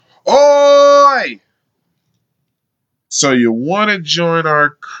So you want to join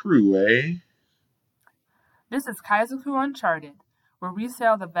our crew, eh? This is Kaizoku Uncharted, where we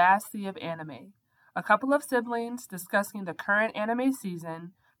sail the vast sea of anime. A couple of siblings discussing the current anime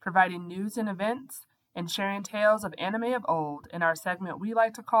season, providing news and events, and sharing tales of anime of old in our segment we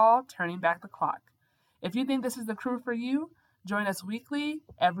like to call Turning Back the Clock. If you think this is the crew for you, join us weekly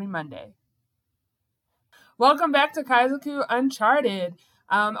every Monday. Welcome back to Kaizoku Uncharted.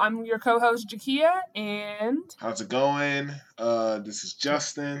 I'm your co-host Jakia, and How's it going? This is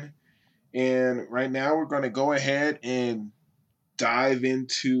Justin. And right now we're going to go ahead and dive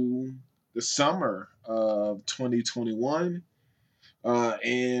into the summer of 2021.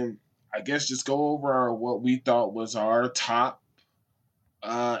 And I guess just go over what we thought was our top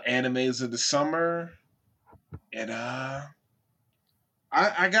animes of the summer. And I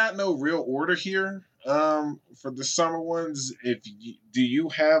got no real order here for the summer ones. Do you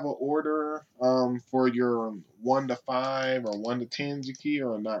have an order for your 1 to 5 or 1 to 10, Jaki,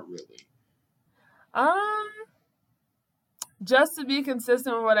 or not really? um, just to be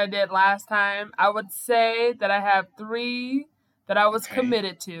consistent with what I did last time, I would say that I have 3 that I was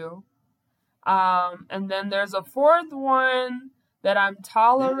committed to. And then there's a 4th one that I'm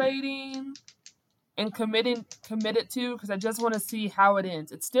tolerating and committed to because I just want to see how it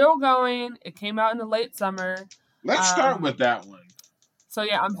ends. It's still going. It came out in the late summer. Let's start with that one. So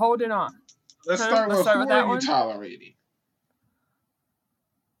yeah, I'm holding on. Let's start with who are you tolerating?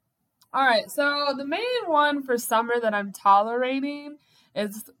 All right, so the main one for summer that I'm tolerating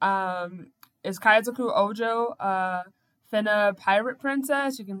is Kaizoku Ojo, Fena Pirate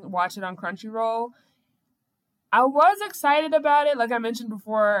Princess. You can watch it on Crunchyroll. I was excited about it, like I mentioned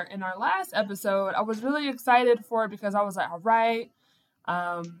before in our last episode. I was really excited for it because I was like, all right,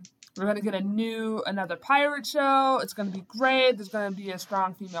 we're gonna get another pirate show. It's gonna be great. There's gonna be a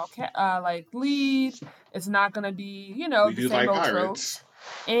strong female lead. It's not gonna be the same old tropes.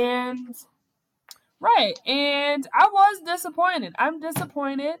 And I was disappointed. I'm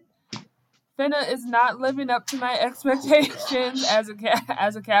disappointed. Fena is not living up to my expectations as a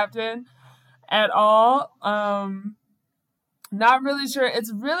captain at all. Not really sure.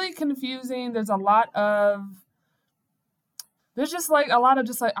 It's really confusing. There's just like a lot of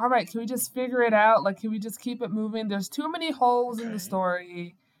just like, all right, can we just figure it out? Like, can we just keep it moving? There's too many holes in the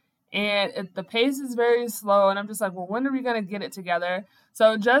story. And the pace is very slow, and I'm just like, well, when are we going to get it together?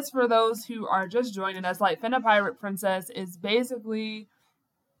 So just for those who are just joining us, like, Fena Pirate Princess is basically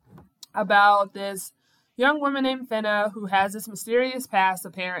about this young woman named Fena who has this mysterious past,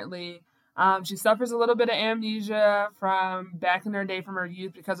 apparently. She suffers a little bit of amnesia from back in her day from her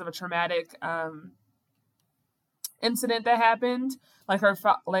youth because of a traumatic incident that happened. Like her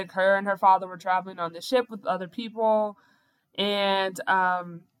and her father were traveling on the ship with other people, and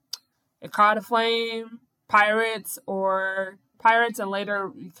it caught aflame. Pirates, and later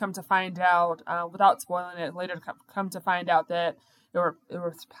we come to find out, without spoiling it, later come to find out that it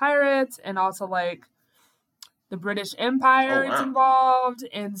was pirates, and also like the British Empire is involved,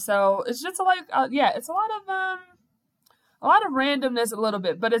 and so it's just it's a lot of randomness a little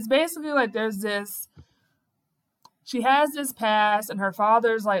bit, but it's basically like she has this past, and her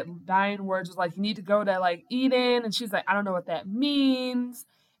father's like dying words was like, you need to go to like Eden, and she's like, I don't know what that means.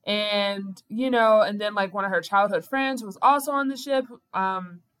 And and then like one of her childhood friends who was also on the ship,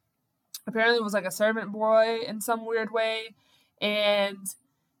 apparently was like a servant boy in some weird way, and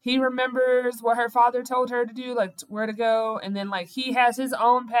he remembers what her father told her to do, like where to go, and then like he has his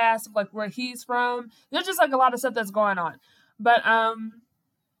own past of like where he's from. There's just like a lot of stuff that's going on, but I'm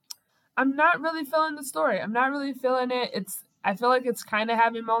not really feeling the story. I'm not really feeling it. I feel like it's kind of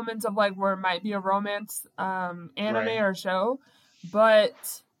having moments of like where it might be a romance anime or show,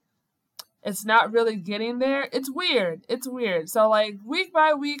 but it's not really getting there. It's weird. So like week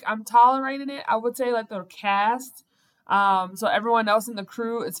by week, I'm tolerating it. I would say like the cast, so everyone else in the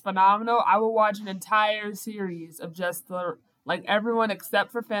crew is phenomenal. I will watch an entire series of just everyone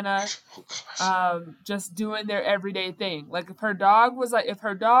except for Fena, just doing their everyday thing. Like if her dog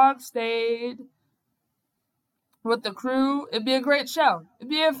stayed with the crew, it'd be a great show. It'd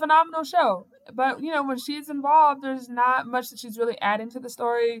be a phenomenal show. But, when she's involved, there's not much that she's really adding to the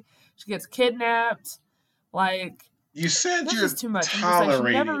story. She gets kidnapped. Like, you said you're too much.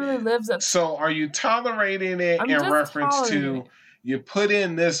 tolerating she never really lives up. So are you tolerating it in reference to you put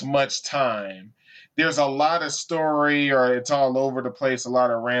in this much time? There's a lot of story, or it's all over the place, a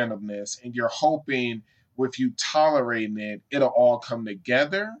lot of randomness, and you're hoping with you tolerating it, it'll all come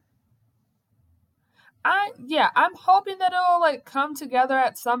together? I'm hoping that it'll like come together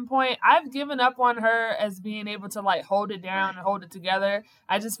at some point. I've given up on her as being able to like hold it down Right. and hold it together.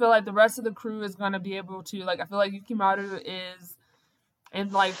 I just feel like the rest of the crew is gonna be able to like. I feel like Yukimaru is,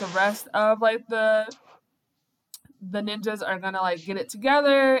 and like the rest of like the ninjas are gonna like get it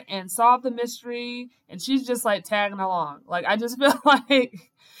together and solve the mystery, and she's just like tagging along. Like I just feel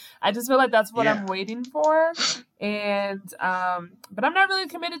like that's what Yeah. I'm waiting for. And but I'm not really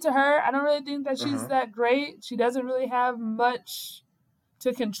committed to her. I don't really think that she's Uh-huh. that great. She doesn't really have much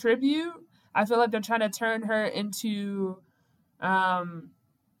to contribute. I feel like they're trying to turn her into um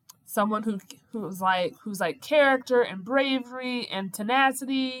someone who's like character and bravery and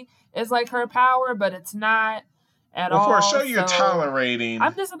tenacity is like her power, but it's not at Well, for a all. show you're So tolerating,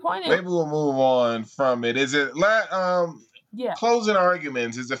 I'm disappointed. maybe we'll move on from it. Is it Yeah, closing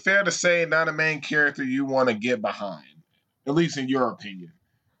arguments? Is it fair to say not a main character you want to get behind, at least in your opinion?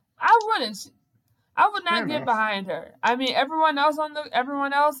 I wouldn't. I would Fair not get enough. behind her. I mean, everyone else,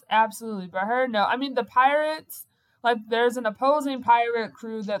 absolutely, but her, no. I mean, the pirates, like, there's an opposing pirate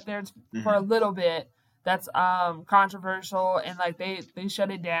crew that there's for a Mm-hmm. little bit that's controversial, and like they shut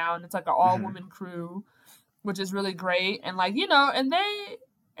it down. It's like an all Mm-hmm. woman crew, which is really great, and like and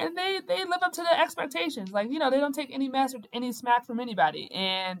they live up to the expectations. Like they don't take any mess or any smack from anybody,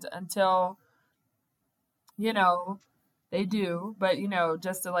 and until you know they do, but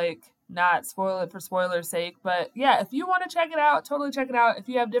just to like not spoil it for spoiler's sake. But yeah, if you want to check it out, totally check it out. If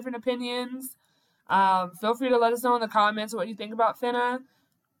you have different opinions, feel free to let us know in the comments what you think about Fena.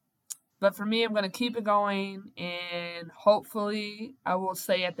 But for me, I'm going to keep it going, and hopefully, I will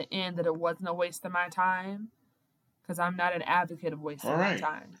say at the end that it wasn't a waste of my time because I'm not an advocate of All wasting my right.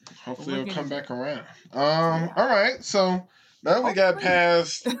 time. But Hopefully we're it'll come getting back there. around. So yeah, All right. So now we got hopefully.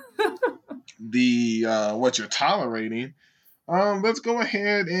 past the what you're tolerating. Let's go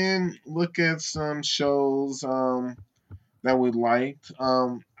ahead and look at some shows that we liked.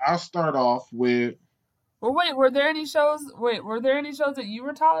 I'll start off with Well, wait, were there any shows? Wait, were there any shows that you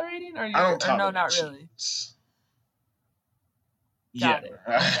were tolerating, I don't or no, tolerate not really? cheats. Yeah. Got it.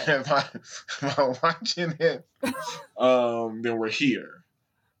 Okay. If I'm watching it, then we're here.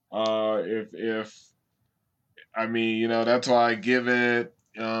 If I mean, that's why I give it,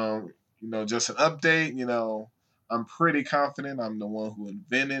 just an update. I'm pretty confident I'm the one who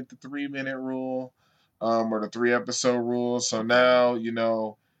invented the 3 minute rule, or the 3 episode rule. So Okay.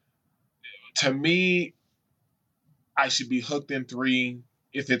 now, to me, I should be hooked in 3.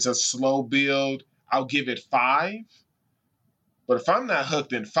 If it's a slow build, I'll give it 5. But if I'm not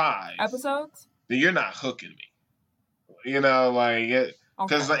hooked in 5, Episodes? then you're not hooking me. Like it,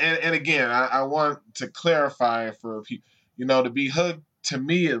 because Okay. and again, I want to clarify for people, to be hooked. To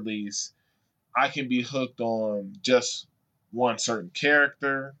me, at least, I can be hooked on just one certain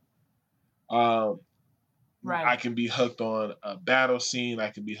character. Um, I Right. can be hooked on a battle scene. I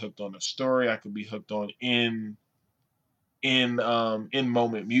can be hooked on a story. I can be hooked on in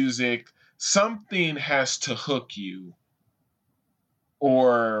moment music. Something has to hook you,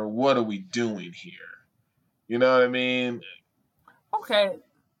 or what are we doing here? You know what I mean? Okay.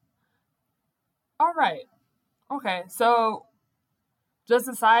 All right. Okay. So just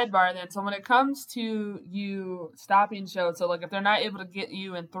a sidebar then. So when it comes to you stopping shows, so like if they're not able to get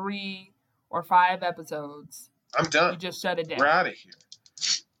you in 3 or 5 episodes, I'm done. you just shut it We're down. out of here.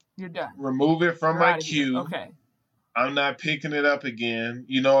 You're done. Remove it from We're my out of here. queue. Okay. I'm not picking it up again.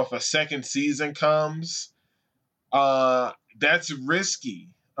 If a second season comes, that's risky.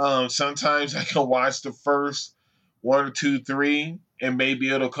 Sometimes I can watch the first 1 or 2, 3, and maybe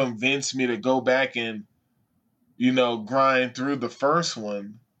it'll convince me to go back and grind through the first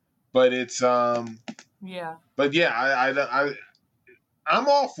one. But it's Yeah. but yeah, I'm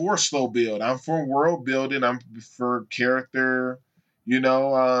all for slow build. I'm for world building. I'm for character,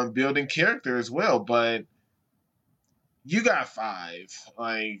 building character as well. But you got 5.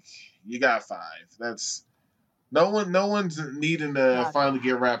 Like you got 5. That's no one's needing to Got it. finally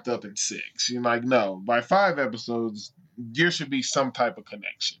get wrapped up in 6. You're like, no, by 5 episodes, there should be some type of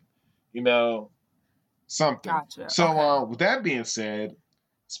connection. You know, something. Gotcha. So Okay. with that being said,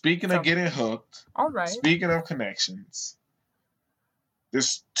 speaking of getting Something. hooked, All right. speaking of connections,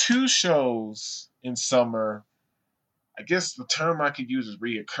 there's 2 shows in summer. I guess the term I could use is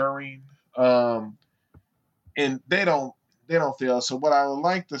reoccurring. And they don't fail. So what I would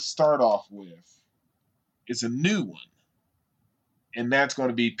like to start off with is a new one, and that's going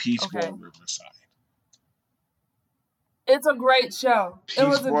to be Peach Boy Okay. Riverside. It's a great show. It Peach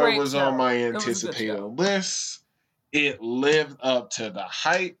was a Boy great was on my show. It was a good anticipated show. list. It lived up to the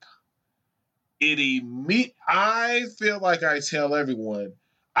hype. I feel like I tell everyone,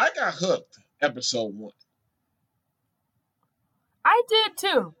 I got hooked episode 1. I did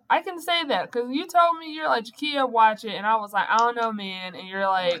too. I can say that because you told me you're like, Jakia, watch it, and I was like, I don't know, man, and you're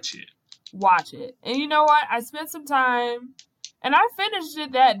like, watch it. And you know what? I spent some time, and I finished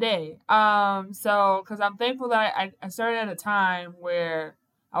it that day. So because I'm thankful that I started at a time where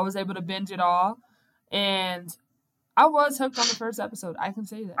I was able to binge it all, and I was hooked on the first episode. I can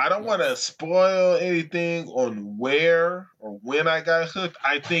say that. I don't want to spoil anything on where or when I got hooked.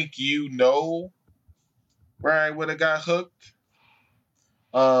 I think you know where I would have got hooked.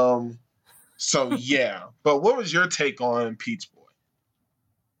 So yeah. But what was your take on Peach Boy?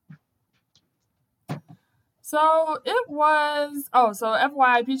 So it was. So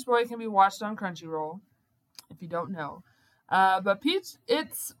FYI, Peach Boy can be watched on Crunchyroll, if you don't know. But Peach,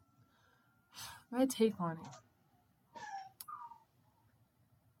 it's my take on it.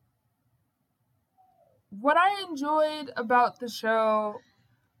 What I enjoyed about the show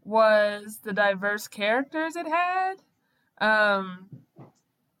was the diverse characters it had. I'm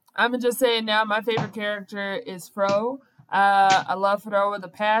gonna just say it now. My favorite character is Fro. I love Fro with a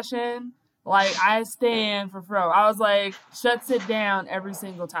passion. Like, I stand for Fro. I was like, shuts it down every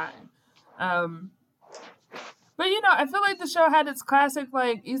single time. But I feel like the show had its classic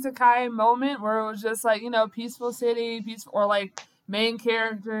like isekai moment where it was just like peaceful city, peaceful, or like main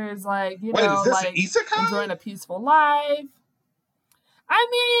characters like Wait, is this like isekai? enjoying a peaceful life. I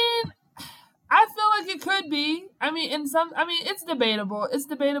mean, I feel like it could be. I mean, it's debatable. It's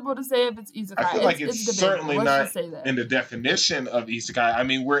debatable to say if it's isekai. I feel like it's certainly Let's not just say that. in the definition of isekai. I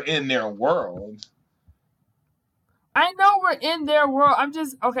mean, we're in their world. I know we're in their world. I'm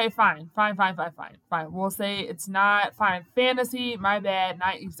just okay. Fine. We'll say it's not fine. Fantasy. My bad.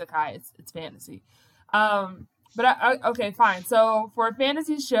 Not isekai. It's fantasy. Okay, fine. So for a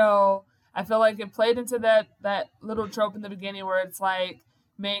fantasy show, I feel like it played into that little trope in the beginning where it's like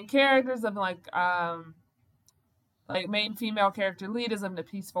main characters of like main female character lead is living a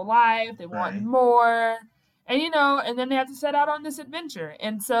peaceful life. They want more, and and then they have to set out on this adventure.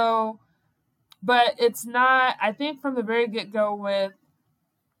 And so, but it's not. I think from the very get go with.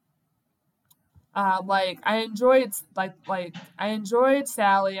 I enjoyed I enjoyed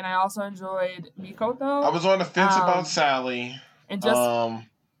Sally, and I also enjoyed Mikoto. I was on the fence about Sally, and just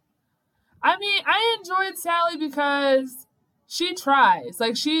I enjoyed Sally because she tries.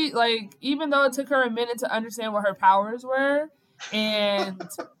 Even though it took her a minute to understand what her powers were and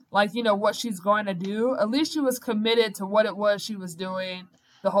what she's going to do, at least she was committed to what it was she was doing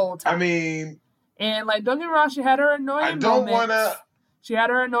the whole time. I mean, and don't get me wrong, she had her annoying moments. I don't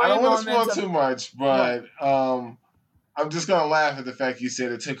want to spoil too much, but I'm just gonna laugh at the fact you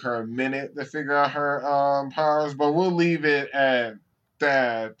said it took her a minute to figure out her powers, but we'll leave it at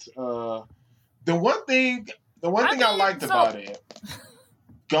that. The one thing I liked about it,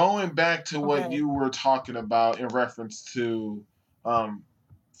 going back to what you were talking about in reference to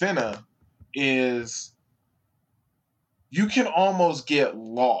Fena, is you can almost get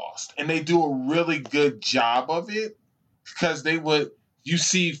lost, and they do a really good job of it because they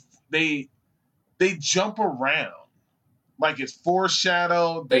jump around. Like it's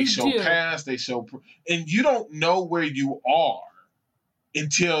foreshadowed, they show past, they show, and you don't know where you are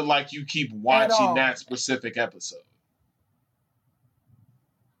until you keep watching that specific episode.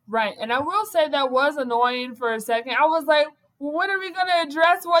 Right, and I will say that was annoying for a second. I was like, well, when are we going to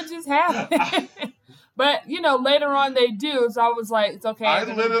address what just happened? But, later on they do, so I was like, it's okay. I had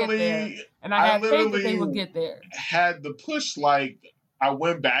faith that they would get there. Had the push, I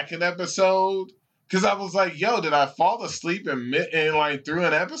went back an episode, because I was like, yo, did I fall asleep in through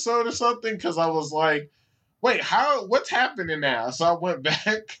an episode or something? Because I was like, wait, what's happening now? So I went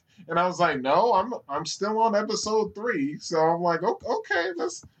back and I was like, no, I'm still on episode 3. So I'm like, okay,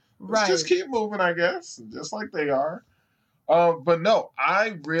 let's just keep moving, I guess, just like they are. But no,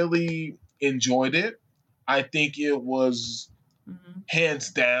 I really enjoyed it. I think it was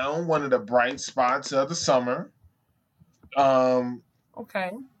hands down one of the bright spots of the summer.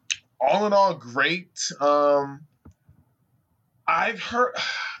 Okay. All in all, great. I've heard.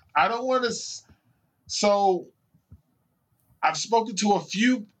 I don't want to. So, I've spoken to a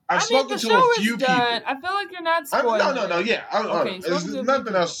few. I've spoken to a few people. I feel like you're not spoiling. No. Yeah. There's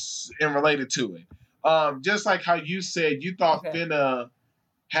nothing else in related to it. Just like how you said, you thought Fena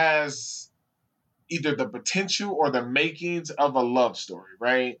has either the potential or the makings of a love story,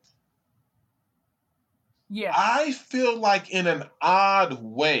 right? Yeah. I feel like in an odd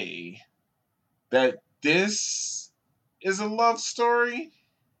way that this is a love story.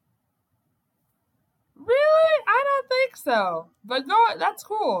 Really? I don't think so. But go, that's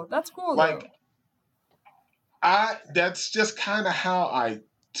cool. That's cool. That's just kind of how I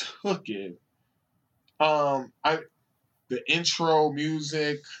took it. I the intro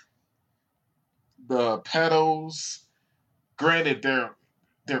music, the pedals. Granted,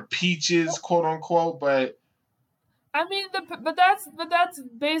 they're peaches, Well, quote unquote, but I mean, but that's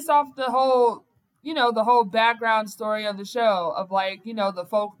based off the whole, the whole background story of the show of like,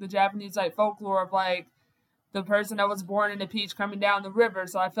 the Japanese like folklore of like the person that was born in a peach coming down the river.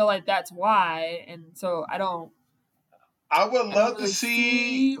 So I feel like that's why, and so I would I don't love to really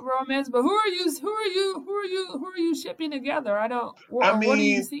see. see romance. But who are you shipping together? I don't, I or what are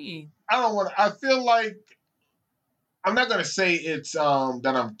you mean, seeing? I don't want. I feel like I'm not gonna say it's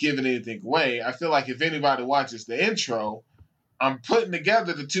that I'm giving anything away. I feel like if anybody watches the intro, I'm putting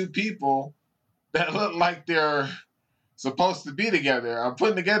together the two people that look like they're supposed to be together. I'm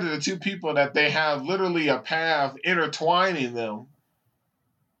putting together the two people that they have literally a path intertwining them.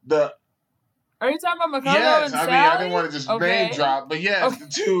 The Are you talking about Makoto Yes, and I mean I didn't Sally? want to just name Okay. drop, but yes, Okay. the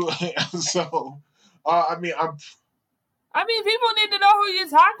two. So, I mean, I'm I mean, people need to know who you're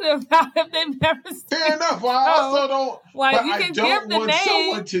talking about if they've never fair seen the enough. But I show. also don't. Like, But you I can give don't the want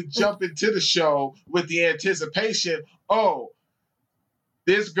someone name. to jump into the show with the anticipation. Oh,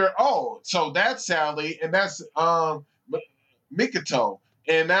 this girl. Oh, so that's Sally, and that's Mikoto.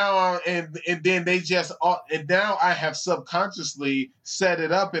 And now, and then they just, and now I have subconsciously set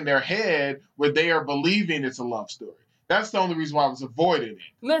it up in their head where they are believing it's a love story. That's the only reason why I was avoiding it.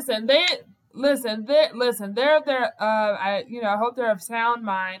 Listen, they're I hope they're of sound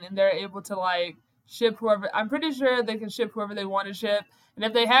mind and they're able to like ship whoever. I'm pretty sure they can ship whoever they want to ship, and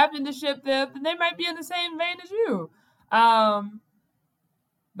if they happen to ship them, then they might be in the same vein as you. Um,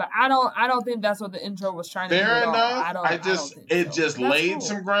 but I don't think that's what the intro was trying to do Fair at all. enough. I don't think It so. just And that's laid cool.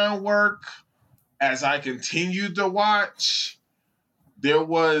 some groundwork as I continued to watch. There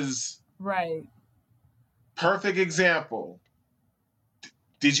was Right. perfect example.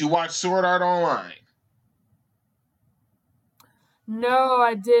 Did you watch Sword Art Online? No,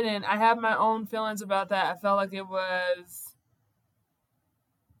 I didn't. I have my own feelings about that. I felt like it was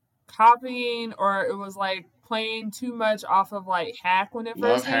copying or it was like playing too much off of like Hack when it Love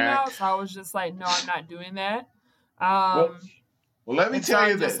first came Hack. out. So I was just like, no, I'm not doing that. Well, Um, well, let me and so tell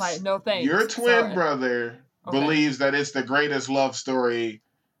you I'm just like, this: no your thanks. So twin brother okay, believes that it's the greatest love story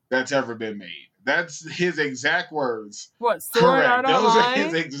that's ever been made. That's his exact words. what Sword Correct. Art Those are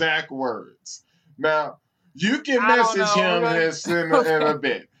his Online? exact words. Now, you can I don't message know. We're him going. this in Okay, a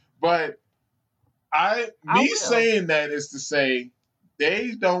bit, but I me will. saying that is to say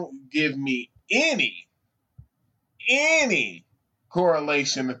they don't give me any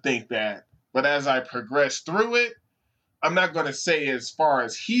correlation to think that. But as I progress through it, I'm not going to say as far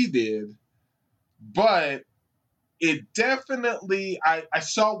as he did, but it definitely, I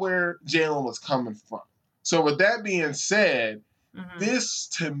saw where Jalen was coming from. So, with that being said, Hmm. this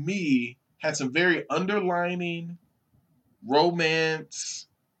to me had some very underlining romance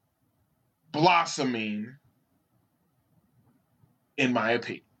blossoming, in my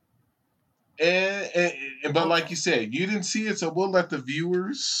opinion. But like Okay. you said, you didn't see it, so we'll let the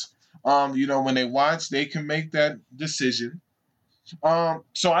viewers, when they watch, they can make that decision.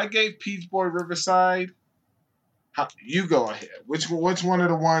 So I gave Peach Boy Riverside. You go ahead. Which one of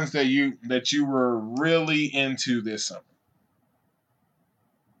the ones that you were really into this summer?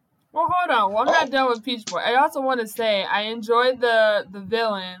 Well, hold on. Well, I'm not Oh, done with Peach Boy. I also want to say I enjoyed the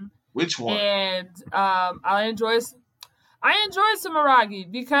villain, which one? and I enjoy Sumeragi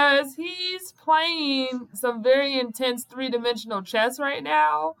because he's playing some very intense three-dimensional chess right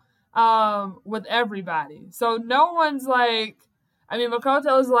now with everybody. So no one's like, I mean,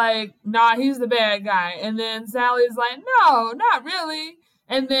 Makoto's like, nah, he's the bad guy. And then Sally's like, no, not really.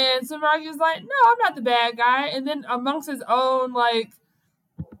 And then Sumeragi's like, no, I'm not the bad guy. And then amongst his own, like,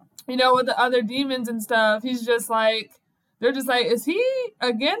 with the other demons and stuff, he's just like, they're just like, is he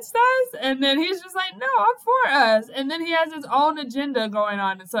against us? And then he's just like, no, I'm for us. And then he has his own agenda going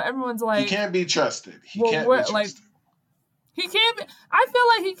on. And so everyone's He like, can't be trusted. He well, can't be what, like, trusted. he can't be, I feel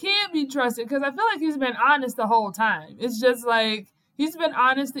like he can't be trusted because I feel like he's been honest the whole time. It's just like, he's been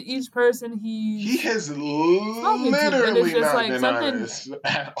honest to each person He he's has spoken to. And it's literally just not like been something, honest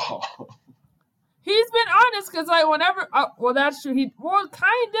at all. he's been honest because, like, whenever, well, that's true. Well,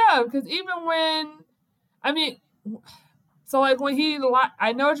 kind of, because even when, I mean, so like when he lied,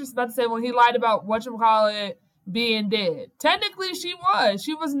 I know what you're about to say, when he lied about whatchamacallit being dead. Technically she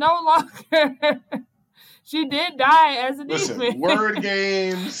was no longer she did die as a Listen, demon. word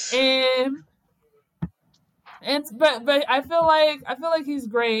games. and but I feel like he's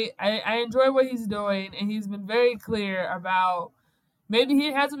great. I enjoy what he's doing, and he's been very clear about, maybe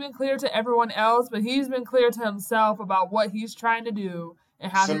he hasn't been clear to everyone else, but he's been clear to himself about what he's trying to do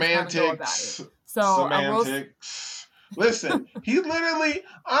and how he's going to go about it. Semantics. So I will. Semantics. Listen, he literally.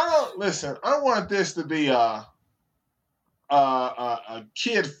 I don't listen. I want this to be a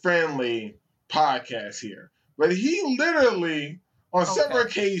kid friendly podcast here, but he literally on several Okay.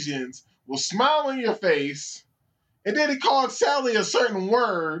 occasions will smile in your face, and then he called Sally a certain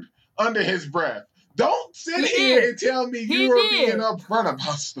word under his breath. Don't sit He here did. and tell me He you are being did. upfront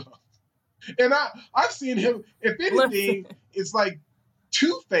about stuff. And I've seen him. If Listen. anything, it's like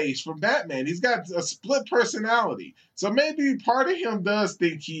Two-Face from Batman. He's got a split personality. So maybe part of him does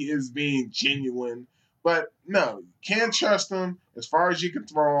think he is being genuine, but no, can't trust him as far as you can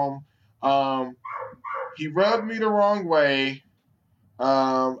throw him. He rubbed me the wrong way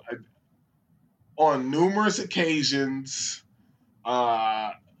um, on numerous occasions.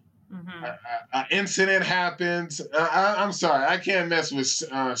 An incident happens. I'm sorry, I can't mess with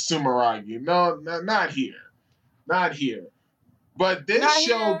Sumeragi. No, not here. Not here. But this Not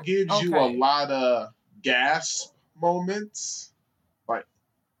show here. gives you a Okay. lot of gasp moments. Like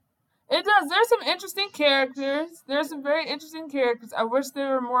It does. There's some interesting characters. There's some very interesting characters. I wish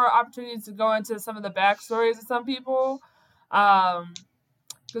there were more opportunities to go into some of the backstories of some people.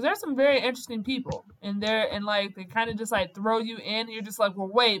 Because there's some very interesting people in there, and like they kind of just like throw you in. And you're just like, well,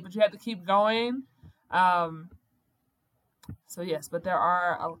 wait, but you have to keep going. So yes, but there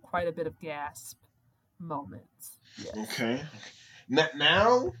are quite a bit of gasp moments. Yes. okay.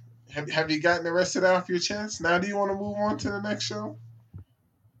 Now, have you gotten the rest of that off your chest? Now, do you want to move on to the next show?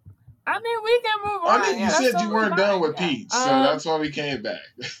 I mean, we can move I on. mean, you Yeah, said that's you totally weren't done fine. with Yeah. Peach, so that's why we came back.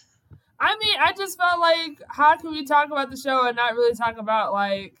 I mean, I just felt like, how can we talk about the show and not really talk about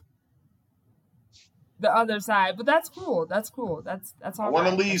like the other side? But that's cool. That's cool. That's I all want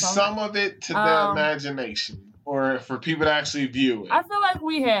to right. leave That's all some right. of it to the imagination, or for people to actually view it. I feel like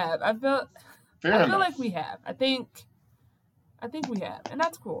we have. I feel Fair enough. like we have. I think we have, and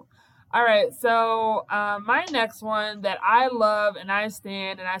that's cool. All right, so my next one that I love and I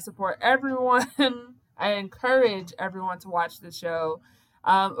stand and I support everyone. I encourage everyone to watch the show.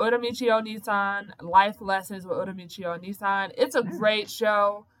 Uramichio Nissan, Life Lessons with Uramichio Nissan. It's a great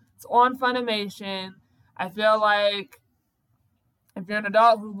show. It's on Funimation. I feel like if you're an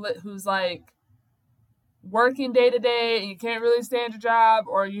adult who's like working day to day and you can't really stand your job,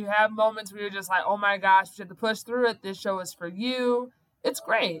 or you have moments where you're just like, oh my gosh, you have to push through it, this show is for you. It's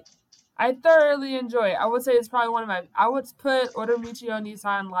great. I thoroughly enjoy it. I would say it's probably one of my, I would put Uramichio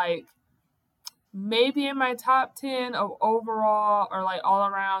Nissan like maybe in my top 10 of overall or like all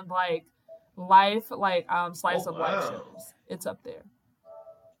around like life, like slice of life shows. It's up there.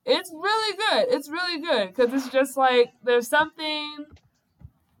 It's really good. It's really good because it's just like there's something.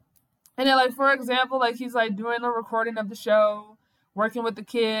 And then, like, for example, like, he's, like, doing a recording of the show, working with the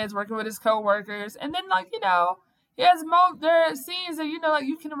kids, working with his co-workers. And then, like, you know, he has there are scenes that, you know, like,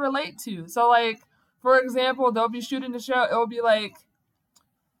 you can relate to. So, like, for example, they'll be shooting the show. It'll be, like,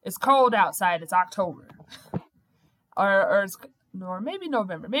 it's cold outside. It's October. Or maybe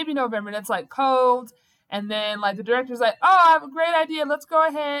November. Maybe November. And it's, like, cold. And then, like, the director's like, oh, I have a great idea. Let's go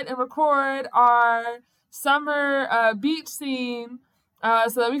ahead and record our summer beach scene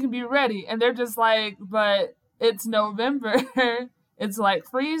so that we can be ready. And they're just like, but it's November. It's like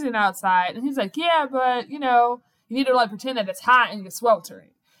freezing outside. And he's like, yeah, but you know, you need to like pretend that it's hot and you're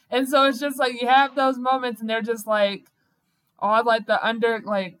sweltering. And so it's just like you have those moments and they're just like all like the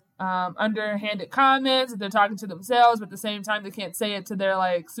underhanded comments that they're talking to themselves, but at the same time they can't say it to their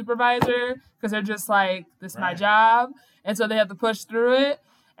like supervisor because they're just like, this is my job. And so they have to push through it.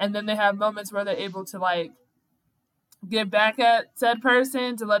 And then they have moments where they're able to like get back at said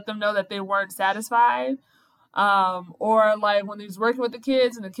person to let them know that they weren't satisfied. Or like when he's working with the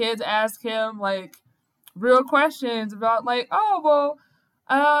kids and the kids ask him like real questions about like, oh, well,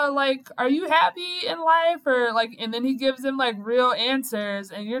 like, are you happy in life? Or like, and then he gives them like real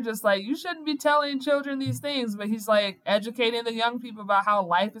answers and you're just like, you shouldn't be telling children these things, but he's like educating the young people about how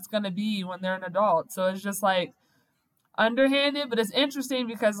life is going to be when they're an adult. So it's just like underhanded, but it's interesting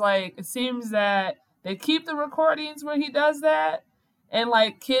because like, it seems that they keep the recordings where he does that, and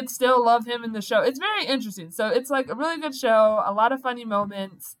like kids still love him in the show. It's very interesting. So it's like a really good show, a lot of funny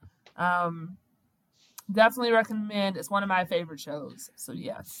moments. Definitely recommend. It's one of my favorite shows. So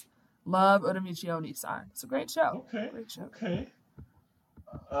yes, love Uramichio Nissan. It's a great show. Okay. Great show. Okay.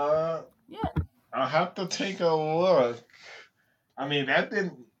 Yeah. I'll have to take a look. I mean, that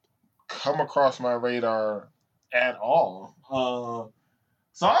didn't come across my radar at all.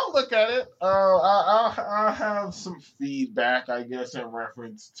 So I'll look at it. I'll have some feedback, I guess, in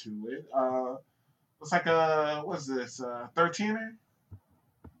reference to it. It's like what's this? 13er?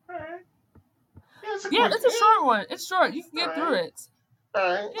 All right. Yeah, it's a short one. It's short. You can get through it. All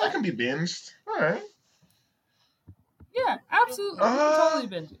right, that Yeah, can be binged. All right. yeah, absolutely. You can Uh, totally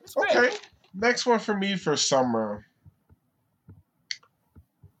binge it. It's great. okay. Next one for me for summer,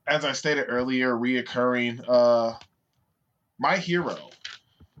 as I stated earlier, reoccurring. My Hero.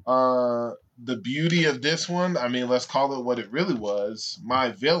 The beauty of this one, I mean, let's call it what it really was. My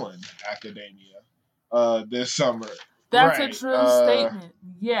Villain Academia. This summer. That's a Right. true statement.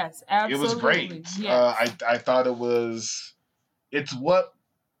 Yes, It was absolutely. great. Yes. I thought it was. It's what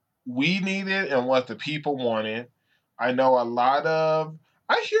we needed and what the people wanted. I know a lot of.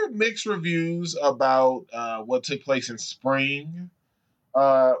 I hear mixed reviews about what took place in spring,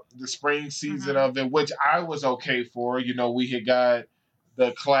 the spring season Hmm. of it, which I was okay for. You know, we had got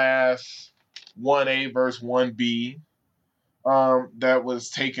the class 1A versus 1B that was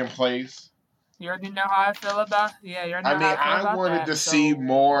taking place. You already know how I feel about. Yeah, you already I know how mean, I feel I about wanted to that. see So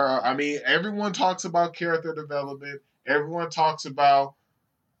more. I mean, everyone talks about character development. Everyone talks about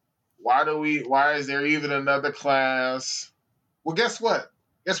why is there even another class? Well, guess what?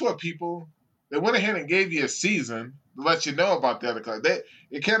 Guess what, people? They went ahead and gave you a season to let you know about the other class.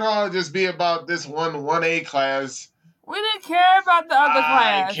 It can't all just be about this 1A class. we didn't care about the other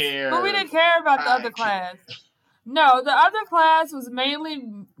I class, but we care. didn't care about the other I care. class. No, the other class was mainly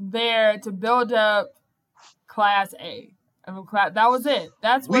there to build up Class A. I mean, that was it.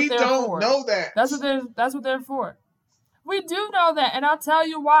 That's what We they're don't for. know that. That's what they're for. We do know that, and I'll tell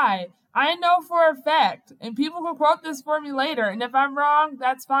you why. I know for a fact, and people can quote this for me later, and if I'm wrong,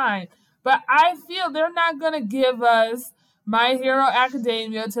 that's fine. But I feel they're not gonna give us My Hero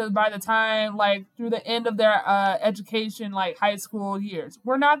Academia till by the time, like, through the end of their education, like high school years.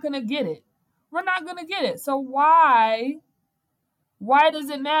 We're not gonna get it. We're not gonna get it. So why does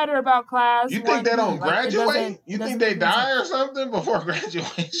it matter about Class You think they 1B? don't Like, it graduate? doesn't it You think doesn't they make any die or sense. something before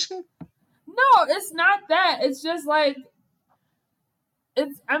graduation? No, it's not that. It's just like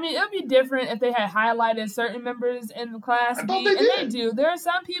I mean, it would be different if they had highlighted certain members in I Class thought B, they and they did. do. There are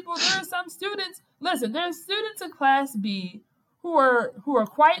some people, there are some students. Listen, there are students in Class B who are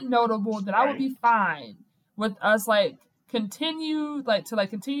quite notable that I would Right. be fine with us continue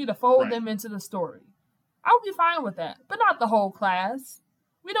to fold Right. them into the story. I would be fine with that, but not the whole class.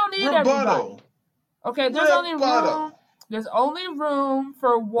 We don't need everybody. Rebuttal. Okay, Rebuttal. there's only room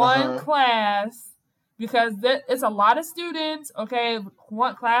for Uh one huh. class because it's a lot of students. Okay,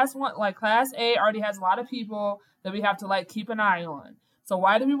 one like class A already has a lot of people that we have to like keep an eye on. So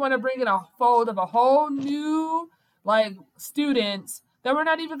why do we want to bring in a fold of a whole new like students that we're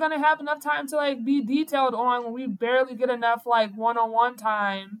not even gonna have enough time to like be detailed on when we barely get enough like one-on-one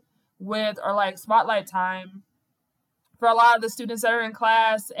time with or like spotlight time for a lot of the students that are in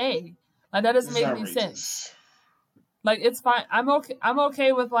class A. Like that This doesn't is make any sense. outrageous. Like it's fine. I'm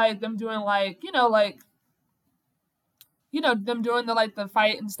okay with like them doing them doing the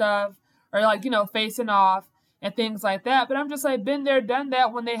fight and stuff or like facing off and things like that. But I'm just like been there, done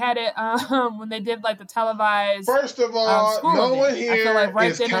that when they had it when they did like the televised First of all, school no one event. I feel here like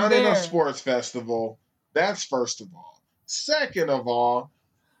right is then and counting a there. sports festival. That's first of all. Second of all,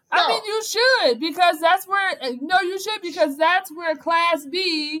 I mean, no. you should because that's where no, you should because that's where Class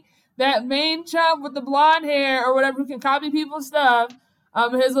B, that main chump with the blonde hair or whatever who can copy people's stuff,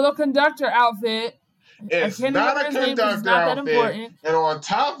 his little conductor outfit. I It's can't not remember a his name because it's conductor not that outfit. important. And on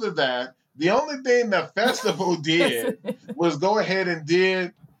top of that, the only thing the festival Yes, did was go ahead and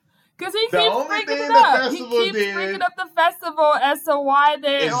did. because he The keeps only bringing it thing the up. He festival keeps bringing did up the festival as to why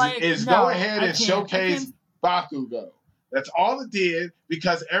they're like, is go no, ahead I and can't. I can't. showcase Bakugo. That's all it did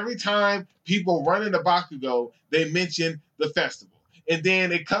because every time people run into Bakugo, they mention the festival. And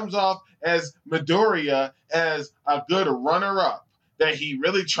then it comes off as Midoriya as a good runner-up, that he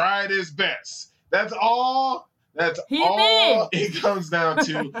really tried his best. That's all. That's He all did. it comes down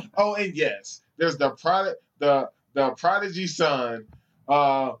to. Oh, and yes, there's the prodigy son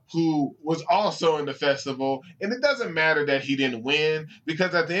who was also in the festival. And it doesn't matter that he didn't win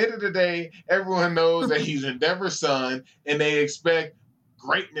because at the end of the day, everyone knows that he's Endeavor's son and they expect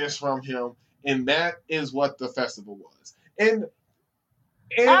greatness from him. And that is what the festival was. And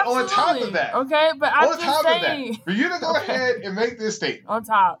on top of Absolutely. that, Okay, but I'm just saying. for you to go Okay. ahead and make this statement, On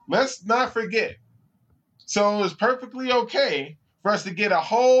top. let's not forget. So it was perfectly okay for us to get a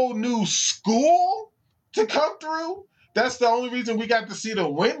whole new school to come through. That's the only reason we got to see the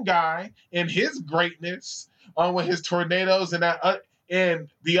wind guy and his greatness with his tornadoes and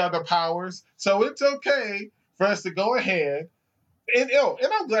the other powers. So it's okay for us to go ahead and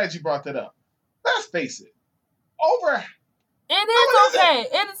I'm glad you brought that up. Let's face it, over. It What is is it? okay.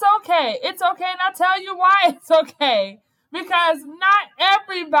 It's okay. It's okay, and I'll tell you why it's okay. Because not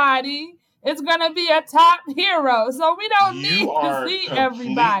everybody it's going to be a top hero. So we don't You need to are see completely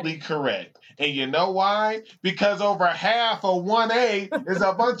everybody. correct. And you know why? Because over half of 1A is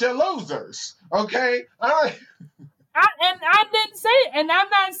a bunch of losers. Okay? I didn't say, and I'm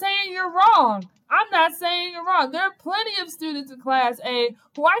not saying you're wrong. I'm not saying you're wrong. There are plenty of students in Class A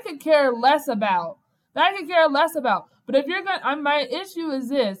who I could care less about. But if you're going, my issue is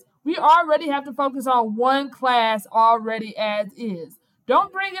this: we already have to focus on one class already as is.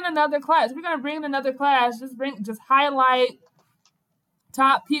 Don't bring in another class. If we're gonna bring in another class, just highlight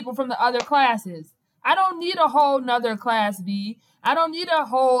top people from the other classes. I don't need a whole nother class B. I don't need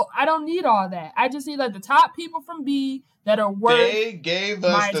all that. I just need like the top people from B that are worth They gave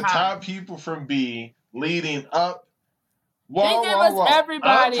us my the top time. people from B leading up. They Whoa, gave whoa, us whoa. I'm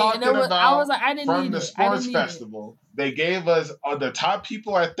everybody, and talking I was about like, I didn't from need the it. I didn't sports need it. festival. They gave us the top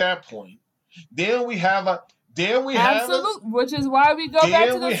people at that point. Then we have a Absolute, which is why we go back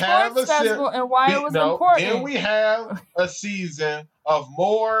to then the we have sports a festival and why it was then important. we have a season of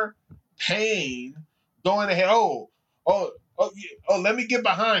more pain going ahead. Let me get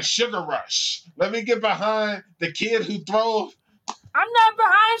behind Sugar Rush. Let me get behind the kid who throws. I'm not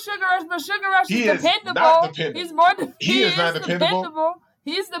behind Sugar Rush, but Sugar Rush is He is not dependable. He's dependable. more. He He is not is dependable dependable.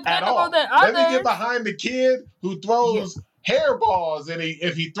 He's at dependable all. than Let me get others. behind the kid who Yeah. throws hairballs, and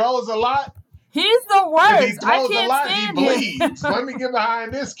if he throws a lot, He's the if he worst. I throws a can't lot, he stand him. bleeds. Let me get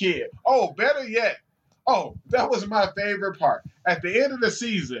behind this kid. Oh, better yet. Oh, that was my favorite part. At the end of the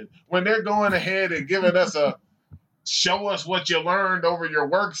season, when they're going ahead and giving us a show us what you learned over your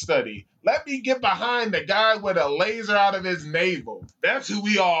work study. Let me get behind the guy with a laser out of his navel. That's who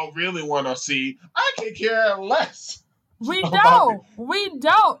we all really want to see. I can care less. We About don't. We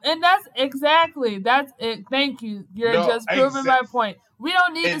don't. And that's it. Thank you. You're no, just proving my point. We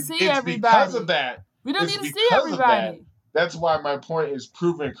don't need to and see it's because of everybody. that. We don't It's need to see because of that. everybody. That's why my point is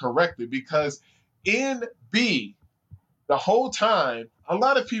proven correctly. Because in B, the whole time, a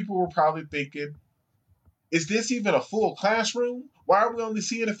lot of people were probably thinking, is this even a full classroom? Why are we only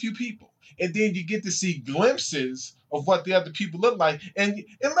seeing a few people? And then you get to see glimpses of what the other people look like. And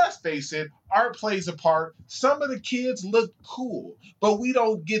let's face it, art plays a part. Some of the kids look cool, but we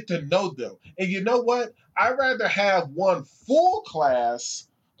don't get to know them. And you know what? I'd rather have one full class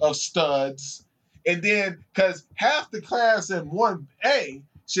of studs, and then because half the class in 1A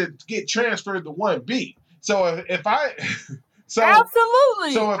should get transferred to 1B. So if I so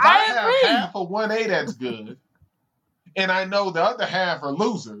Absolutely. so if I I have agree. half of 1A that's good, and I know the other half are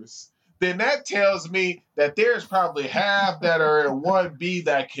losers, then that tells me that there's probably half that are in 1B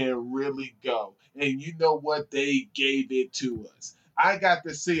that can really go. And you know what? They gave it to us. I got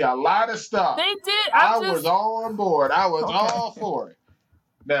to see a lot of stuff. They did. I was all on board. I was Okay. all for it.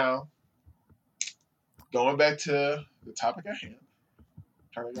 Now, going back to the topic at hand,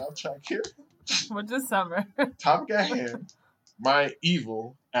 trying to get off track here. With the summer. Topic at hand, my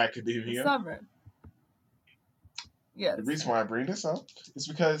evil The academia. summer. Yes. The reason why I bring this up is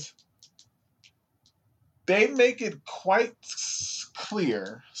because they make it quite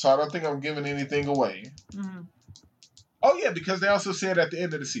clear, so I don't think I'm giving anything away. Mm-hmm. Oh yeah, because they also said at the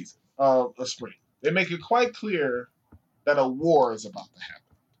end of the season of spring, they make it quite clear that a war is about to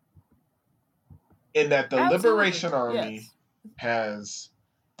happen, and that the Absolutely. Liberation Army Yes. has,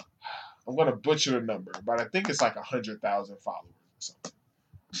 I'm going to butcher the number, but I think it's like 100,000 followers or something.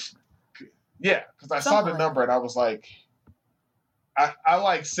 Yeah, because I saw the number and I was like, I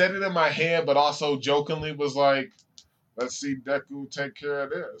like said it in my head, but also jokingly was like, let's see Deku take care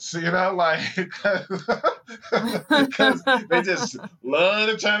of this. You know, like, because they just love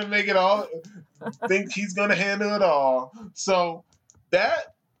to try to make it all, think he's going to handle it all. So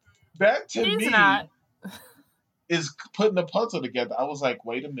that to He's me not. is putting the puzzle together. I was like,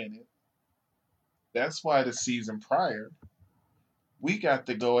 wait a minute. That's why the season prior, we got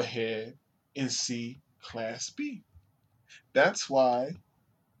to go ahead and see Class B. That's why,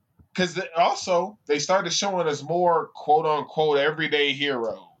 because also they started showing us more quote unquote everyday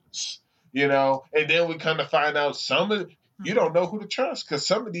heroes, you know, and then we kind of find out some of you don't know who to trust because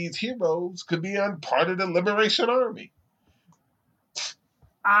some of these heroes could be on part of the Liberation Army.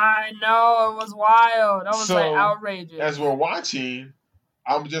 I know, it was wild. That was So, like outrageous. As we're watching,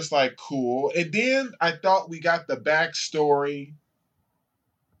 I'm just like, cool. And then I thought we got the backstory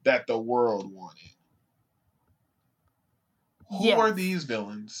that the world wanted. Who are these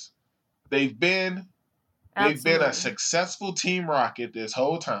villains? They've been a successful Team Rocket this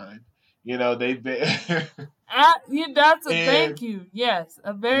whole time. You know, they've been thank you. Yes,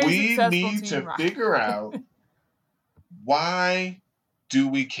 a very successful Team Rocket. We need to figure out why do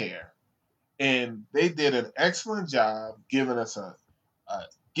we care? And they did an excellent job giving us a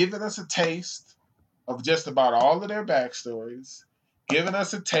giving us a taste of just about all of their backstories, giving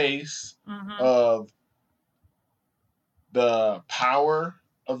us a taste of the power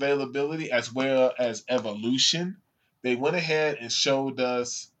availability as well as evolution. They went ahead and showed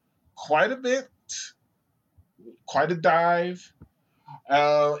us quite a bit, quite a dive.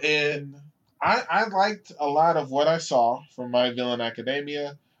 And I liked a lot of what I saw from My Villain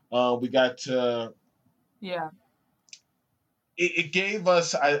Academia. We got to. Yeah. It gave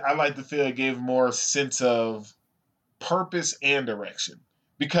us, I like to feel it gave more sense of purpose and direction.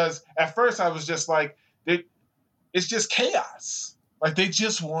 Because at first I was just like, it's just chaos. Like they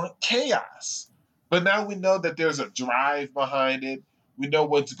just want chaos. But now we know that there's a drive behind it. We know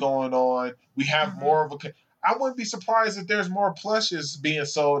what's going on. We have more of a. I wouldn't be surprised if there's more plushes being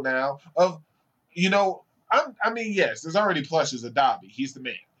sold now. I mean, yes, there's already plushes of Dobby. He's the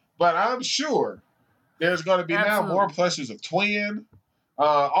man. But I'm sure there's going to be now more plushes of Twin,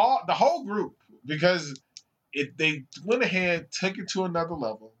 the whole group, because they went ahead, took it to another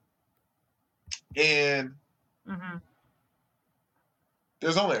level, and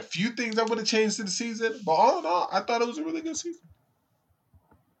there's only a few things I would have changed in the season, but all in all, I thought it was a really good season.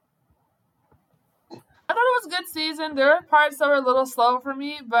 I thought it was a good season. There were parts that were a little slow for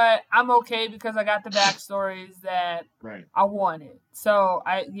me, but I'm okay because I got the backstories that I wanted. So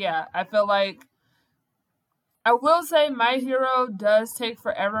I feel like I will say My Hero does take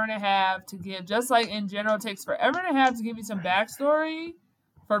forever and a half to give, just like in general, it takes forever and a half to give you some backstory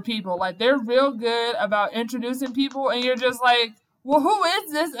for people. Like they're real good about introducing people, and you're just like, well, who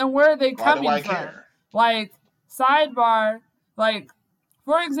is this and where are they coming from? Care? Like, sidebar, like,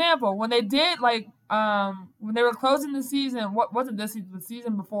 for example, when they did, like, when they were closing the season, what wasn't this season, the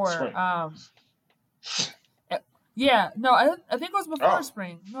season before? Spring. Yeah, no, I think it was before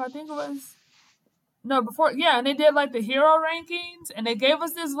spring. No, I think it was... No, before... Yeah, and they did, like, the hero rankings, and they gave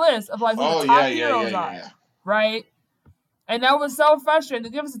us this list of, like, who the top heroes are, right? And that was so frustrating. They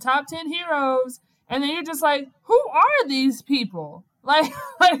give us the top 10 heroes, and then you're just like, who are these people? Like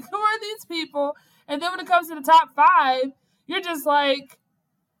who are these people? And then when it comes to the top 5, you're just like,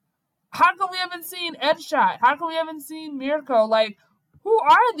 how come we haven't seen Edshot? How come we haven't seen Mirko? Like, who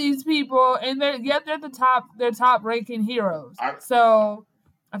are these people? And they're the top ranking heroes. So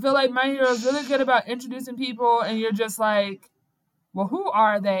I feel like My Hero is really good about introducing people, and you're just like, well, who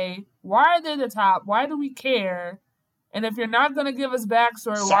are they? Why are they the top? Why do we care? And if you're not going to give us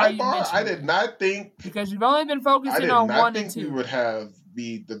backstory, why are you mentioning I did not think... Because you've only been focusing on 1 and 2. We would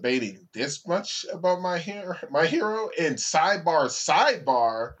be debating this much about My Hero. And sidebar,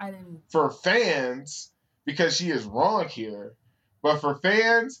 for fans, because she is wrong here, but for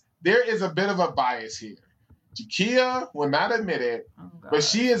fans, there is a bit of a bias here. Jakia will not admit it, but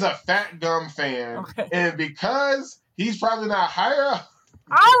she is a Fat Gum fan. Okay. And because he's probably not higher up,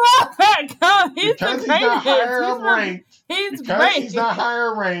 I love that guy. He's not higher ranked. He's not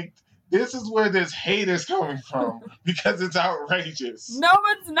higher ranked. This is where this hate is coming from because it's outrageous. No,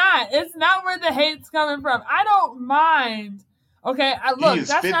 it's not. It's not where the hate's coming from. I don't mind. Okay, look,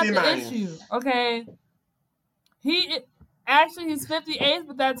 that's 59. Not the issue. Okay, he's 58th,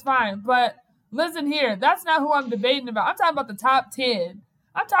 but that's fine. But listen here, that's not who I'm debating about. I'm talking about the top 10.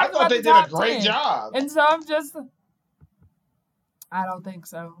 I'm talking about the top 10. They did a great job. And so I'm just... I don't think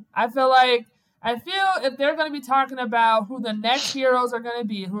so. I feel if they're going to be talking about who the next heroes are going to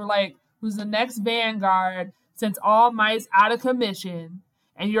be, who's the next Vanguard, since All Might's out of commission,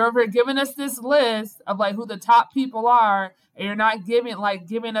 and you're over giving us this list of like who the top people are, and you're not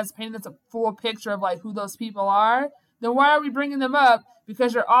painting us a full picture of like who those people are, then why are we bringing them up?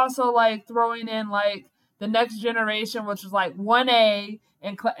 Because you're also like throwing in like the next generation, which is like 1A,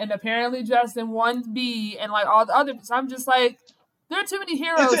 and apparently Justin 1B, and like all the other. So I'm just like, there are too many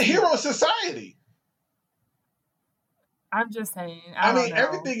heroes. It's a hero society. I'm just saying. I mean,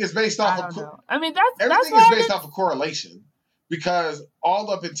 everything is based off of. I mean, everything is based off of correlation, because all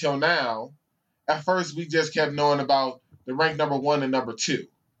up until now, at first we just kept knowing about the rank number 1 and number 2.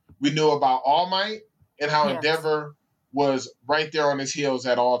 We knew about All Might and how Endeavor was right there on his heels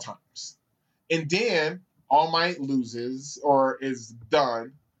at all times, and then All Might loses or is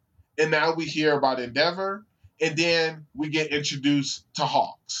done, and now we hear about Endeavor. And then we get introduced to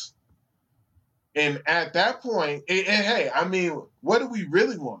Hawks. And at that point, and hey, I mean, what do we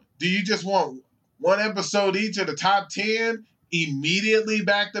really want? Do you just want one episode each of the top 10 immediately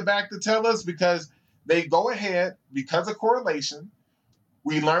back to back to tell us? Because they go ahead, because of correlation,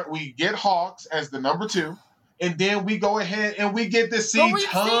 we get Hawks as the number 2, and then we go ahead and we get to see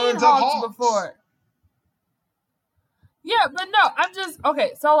tons of Hawks before. Yeah, but no, I'm just,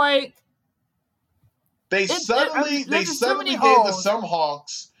 okay, so like, They suddenly gave us some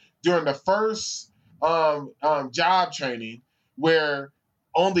Hawks during the first job training where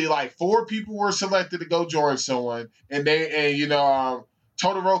only like 4 people were selected to go join someone, and Todoroki.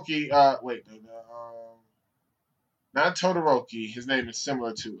 Not Todoroki. His name is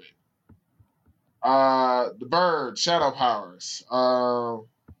similar to it. The bird, Shadow Powers.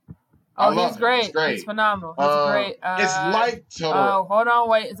 He's great. He's great. He's phenomenal. He's great. It's like Todoroki. Oh, hold on,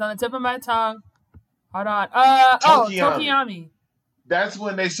 wait. It's on the tip of my tongue. Hold on. Tokiyami. That's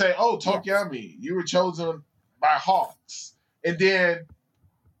when they say, "Oh, Tokiyami, you were chosen by Hawks," and then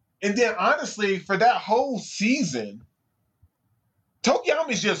honestly, for that whole season,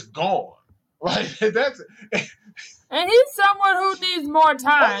 Tokiyami's just gone. Like that's. And he's someone who needs more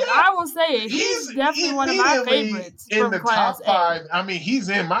time. Yeah. I will say it. He's definitely one of my favorites in the top 5. I mean, he's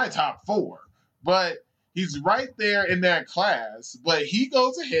in my top 4, but he's right there in that class. But he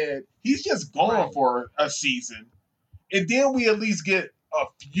goes ahead. He's just gone for a season, and then we at least get a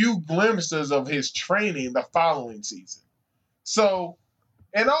few glimpses of his training the following season. So,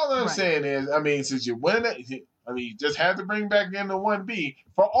 and all I'm saying is, I mean, since you win it, you just had to bring back in the 1B.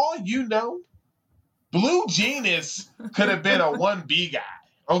 For all you know, Blue Genius could have been a 1B guy,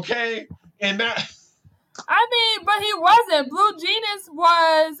 okay? And that. I mean, but he wasn't. Blue Genius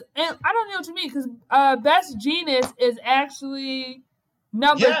was, and I don't know what you mean, because Best Genius is actually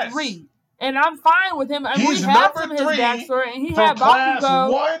number 3. And I'm fine with him. And we have some of his backstory, and he had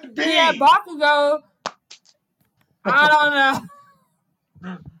Bakugo. 1B. He had Bakugo. I don't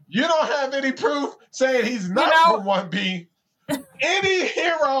know. You don't have any proof saying he's not from 1B. Any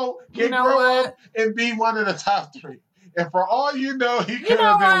hero can grow up and be one of the top 3. And for all you know, he could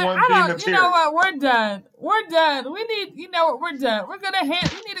have been 1B material. You know what? We're done. We need, we're done. We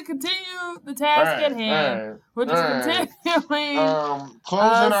need to continue the task at hand. We're just continuing.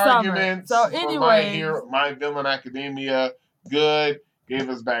 Closing arguments. So anyway. My Villain Academia, good. Gave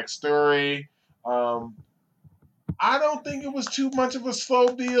us backstory. I don't think it was too much of a slow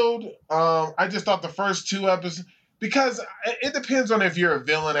build. I just thought the first 2 episodes, because it depends on if you're a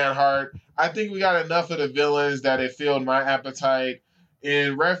villain at heart. I think we got enough of the villains that it filled my appetite.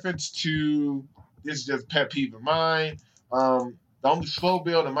 In reference to, this is just pet peeve of mine, the only slow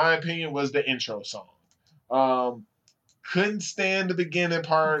build, in my opinion, was the intro song. Couldn't stand the beginning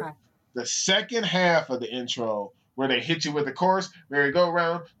part. Okay. The second half of the intro, where they hit you with the chorus, where you go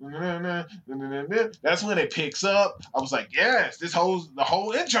around, that's when it picks up. I was like, yes, the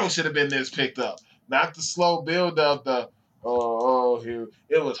whole intro should have been this picked up. Not the slow build up, here.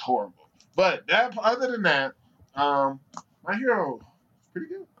 It was horrible. But other than that, my hero is pretty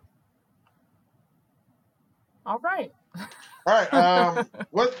good. All right.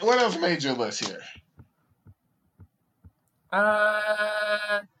 What else made your list here?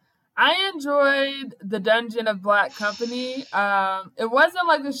 I enjoyed The Dungeon of Black Company. It wasn't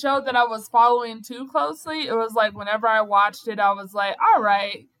like a show that I was following too closely. It was like whenever I watched it, I was like, all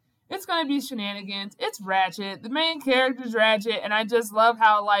right, it's going to be shenanigans. It's Ratchet. The main character's Ratchet, and I just love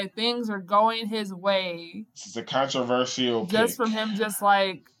how like things are going his way. This is a controversial just pick. From him just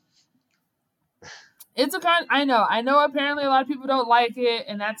like... I know apparently a lot of people don't like it,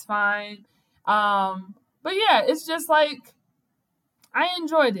 and that's fine. But yeah, it's just like... I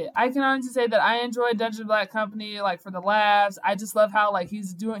enjoyed it. I can honestly say that I enjoyed Dungeon Black Company, like, for the laughs. I just love how, like,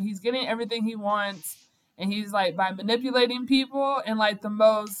 he's getting everything he wants, and he's, like, by manipulating people in, like, the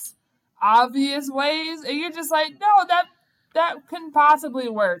most obvious ways, and you're just like, no, that couldn't possibly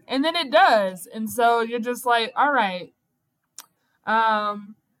work. And then it does, and so you're just like, all right.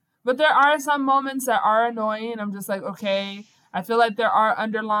 But there are some moments that are annoying. I'm just like, okay. I feel like there are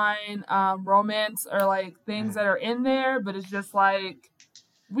underlying romance or like things that are in there, but it's just like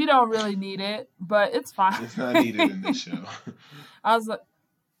we don't really need it, but it's fine. It's not needed in this show. I was like,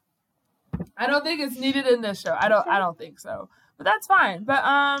 I don't think it's needed in this show. I don't think so, but that's fine. But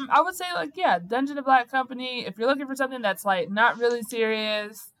I would say like Dungeon of Black Company. If you're looking for something that's like not really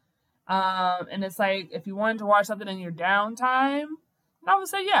serious, and it's like if you wanted to watch something in your downtime, I would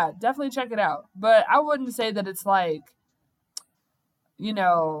say definitely check it out. But I wouldn't say that it's like. It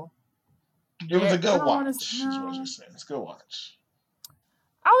was a good watch. Is what you're saying. It's a good watch.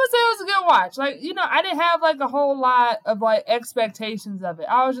 I would say it was a good watch. Like, I didn't have like a whole lot of like expectations of it.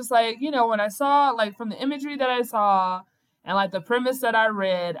 I was just like, when I saw like from the imagery that I saw and like the premise that I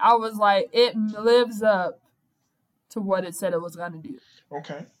read, I was like, it lives up to what it said it was going to do.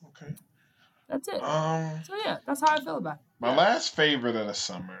 Okay. That's it. So that's how I feel about it. My last favorite of the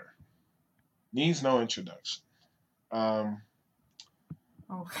summer needs no introduction.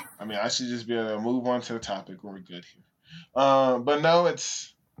 Okay. I mean, I should just be able to move on to the topic. We're good here. But no,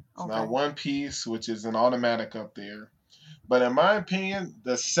 it's not One Piece, which is an automatic up there. But in my opinion,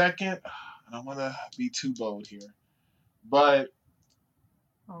 the second, I don't want to be too bold here, but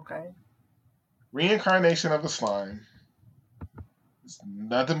Okay. Reincarnation of a Slime is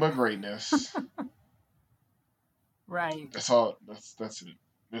nothing but greatness. Right. That's all. That's it.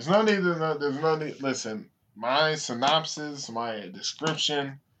 There's no need. There's no need. Listen, my synopsis, my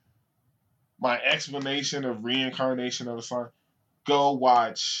description, my explanation of Reincarnation of a Slime. Go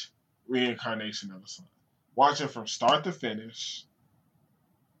watch Reincarnation of a Slime. Watch it from start to finish.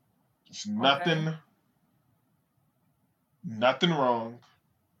 There's Okay. nothing wrong.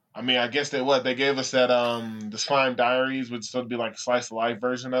 I mean, I guess they gave us that the Slime Diaries would still be like a slice of life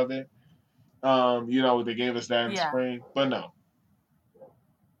version of it. They gave us that in Yeah. spring, but no.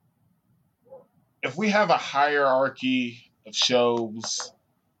 If we have a hierarchy of shows,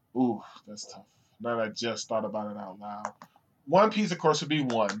 ooh, that's tough. Now that I just thought about it out loud. One Piece, of course, would be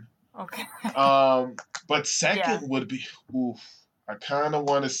one. Okay. But Yeah. second would be, oof. I kind of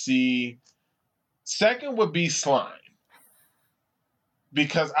want to see. Second would be Slime.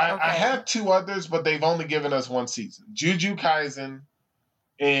 Because I Okay. have two others, but they've only given us one season. Juju Kaisen,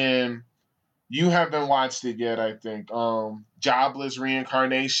 and you haven't watched it yet, I think. Jobless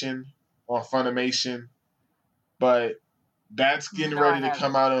Reincarnation on Funimation. But that's getting No, I ready to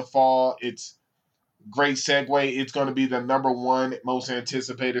come haven't. out in fall. It's great segue. It's going to be the number one most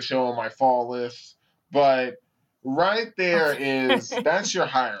anticipated show on my fall list. But right there is Okay. that's your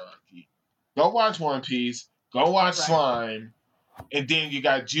hierarchy. Go watch One Piece. Go watch Right. Slime. And then you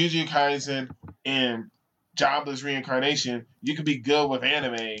got Jujutsu Kaisen and Jobless Reincarnation. You could be good with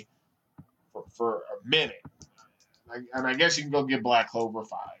anime for a minute. And I guess you can go get Black Clover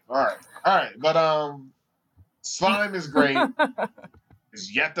 5. All right. But Slime is great. It's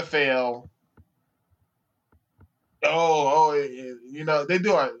yet to fail.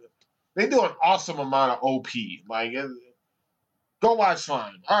 They do an awesome amount of OP. Like, go watch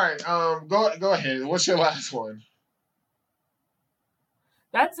Slime. All right, go ahead. What's your last one?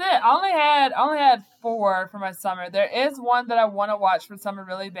 That's it. I only had 4 for my summer. There is one that I want to watch for summer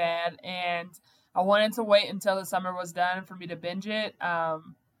really bad, and I wanted to wait until the summer was done for me to binge it.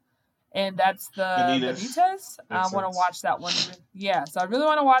 And that's the Vanitas. Vanitas. I Makes want to sense. watch that one. Yeah, so I really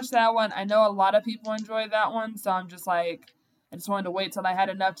want to watch that one. I know a lot of people enjoy that one, so I'm just like, I just wanted to wait till I had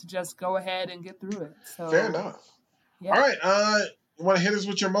enough to just go ahead and get through it. So Fair enough. yeah. All right, you want to hit us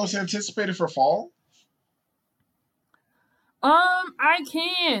with your most anticipated for fall? I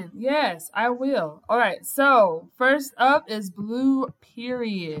can. Yes, I will. All right. So first up is Blue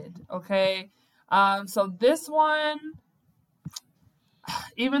Period. Okay. So this one,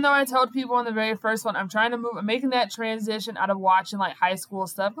 even though I told people in the very first one, I'm making that transition out of watching like high school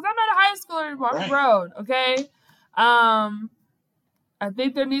stuff because I'm not a high schooler anymore. I'm grown. Okay. I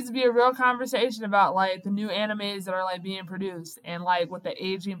think there needs to be a real conversation about like the new animes that are like being produced and like with the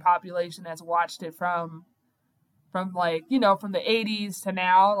aging population that's watched it from like, from the 80s to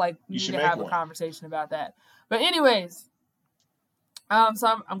now. Like, we need to have a conversation about that. But anyways,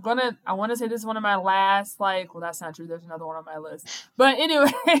 so I want to say this is one of my last, like, well, that's not true. There's another one on my list. But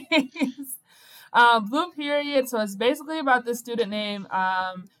anyways, Blue Period. So it's basically about this student named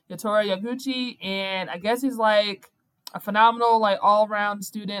Yatora Yaguchi, and I guess he's like a phenomenal, like, all-around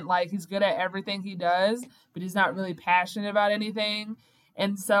student. Like, he's good at everything he does, but he's not really passionate about anything.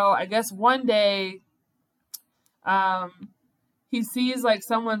 And so I guess one day, he sees like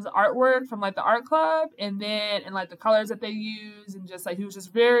someone's artwork from like the art club, and like the colors that they use, and just like he was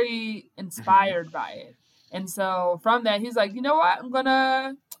just very inspired by it. And so from that, he's like, you know what, I'm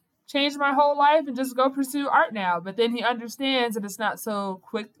gonna change my whole life and just go pursue art now. But then he understands that it's not so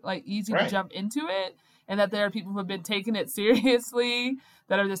quick, like easy to jump into it, and that there are people who have been taking it seriously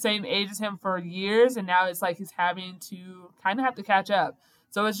that are the same age as him for years, and now it's like he's having to kind of have to catch up.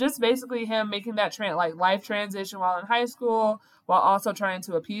 So it's just basically him making that life transition while in high school, while also trying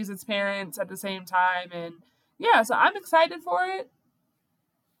to appease his parents at the same time. And yeah, so I'm excited for it.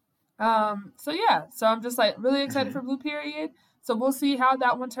 So I'm just like really excited for Blue Period. So we'll see how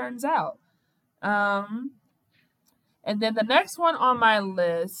that one turns out. And then the next one on my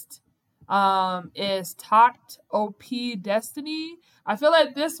list is Talked OP Destiny. I feel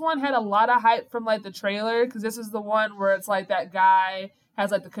like this one had a lot of hype from like the trailer, because this is the one where it's like that guy has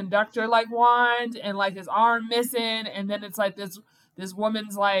like the conductor like wand and like his arm missing, and then it's like this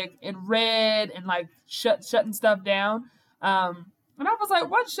woman's like in red and like shutting stuff down. And I was like,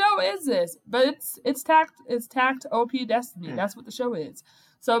 what show is this? But it's Tact OP Destiny. That's what the show is.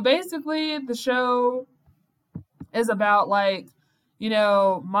 So basically the show is about like,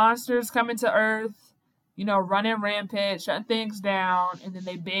 monsters coming to Earth, running rampant, shutting things down, and then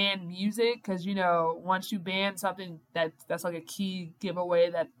they ban music because once you ban something that's like a key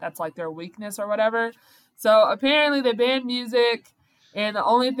giveaway that's like their weakness or whatever. So apparently they banned music, and the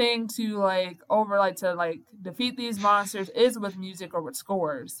only thing to defeat these monsters is with music or with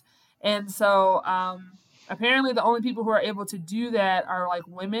scores. And so apparently the only people who are able to do that are like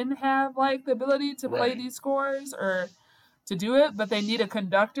women have like the ability to play these scores or to do it, but they need a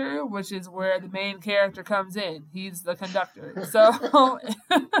conductor, which is where the main character comes in. He's the conductor. So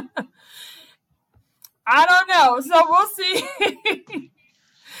I don't know. So we'll see.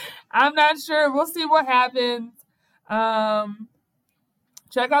 I'm not sure. We'll see what happens.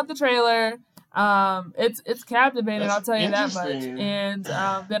 Check out the trailer. It's captivating. I'll tell you that much. And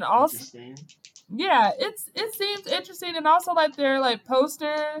then also, yeah, it seems interesting, and also like their like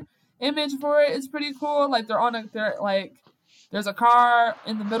poster image for it is pretty cool. Like there's a car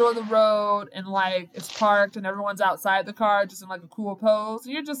in the middle of the road, and like it's parked, and everyone's outside the car just in like a cool pose.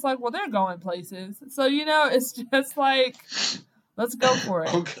 And you're just like, well, they're going places. So it's just like, let's go for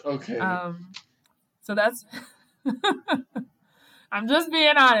it. Okay. So that's. I'm just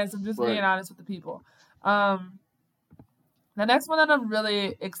being honest. Being honest with the people. The next one that I'm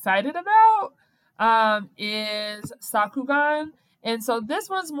really excited about is Sakugan. And so this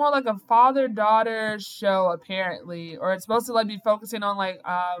one's more like a father-daughter show, apparently. Or it's supposed to like be focusing on like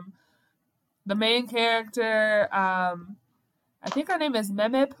the main character. I think her name is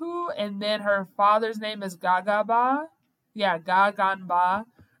Memepu, and then her father's name is Gagaba. Yeah, Gaganba.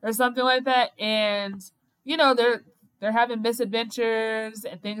 Or something like that. And, they're having misadventures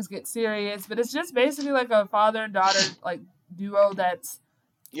and things get serious, but it's just basically like a father and daughter like duo that's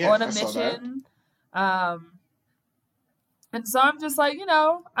on a mission. And so I'm just like,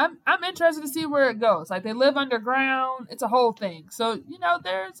 I'm interested to see where it goes. Like they live underground. It's a whole thing. So,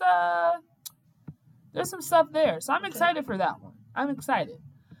 there's some stuff there. So I'm excited for that one. I'm excited.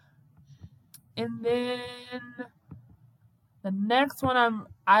 And then the next one I'm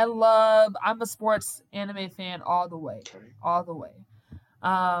a sports anime fan all the way. All the way.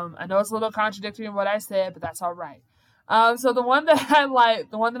 I know it's a little contradictory in what I said, but that's all right. So the one that I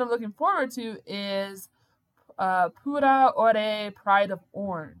like, the one that I'm looking forward to is Pura Ore Pride of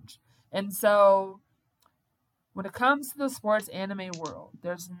Orange. And so when it comes to the sports anime world,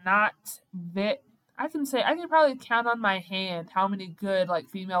 there's not I can probably count on my hand how many good like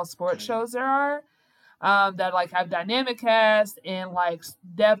female sports shows there are. That like have dynamic cast and like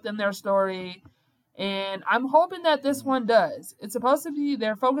depth in their story, and I'm hoping that this one does. It's supposed to be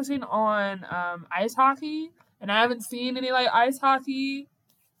they're focusing on ice hockey, and I haven't seen any like ice hockey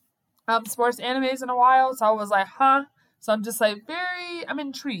sports animes in a while, so I was like, So I'm just like I'm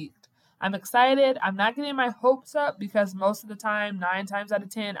intrigued. I'm excited. I'm not getting my hopes up because most of the time, 9 times out of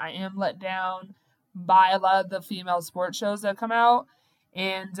 10, I am let down by a lot of the female sports shows that come out,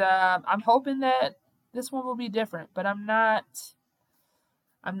 and I'm hoping that this one will be different, but I'm not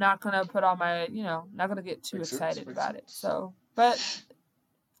gonna put all my, not gonna get too excited about it. So, but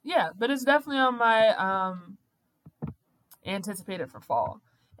it's definitely on my anticipated for fall.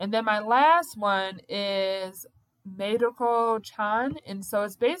 And then my last one is Meidoko-chan, and so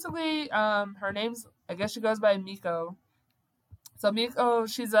it's basically her name's, I guess she goes by Miko. So Miko,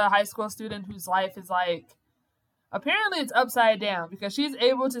 she's a high school student whose life is like, apparently it's upside down because she's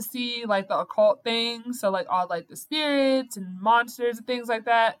able to see like the occult things, so like all like the spirits and monsters and things like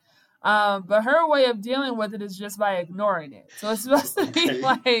that. But her way of dealing with it is just by ignoring it. So it's supposed to be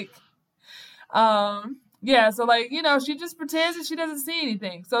like, so like, she just pretends that she doesn't see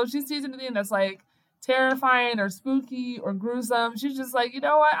anything. So if she sees anything that's like terrifying or spooky or gruesome, she's just like, you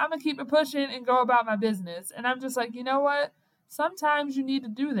know what, I'm gonna keep it pushing and go about my business. And I'm just like, you know what, sometimes you need to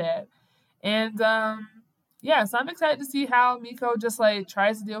do that. And so I'm excited to see how Miko just like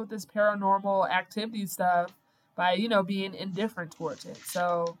tries to deal with this paranormal activity stuff by, being indifferent towards it.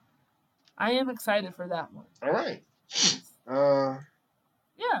 So I am excited for that one. All right.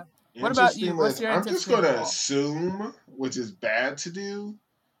 Yeah. What about you? What's your I'm just going to assume, which is bad to do,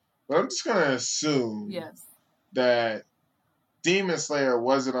 but I'm just going to assume that Demon Slayer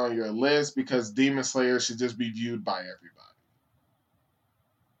wasn't on your list because Demon Slayer should just be viewed by everybody.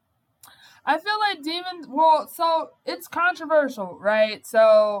 I feel like so it's controversial, right?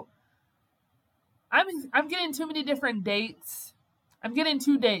 So I'm getting too many different dates. I'm getting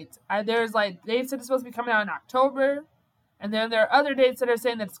 2 dates. There's like dates that are supposed to be coming out in October, and then there are other dates that are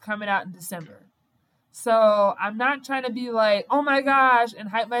saying that it's coming out in December. So I'm not trying to be like, oh my gosh, and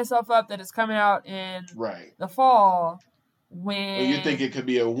hype myself up that it's coming out in the fall when you think it could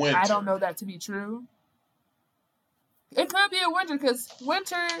be a winter. I don't know that to be true. It could be a winter because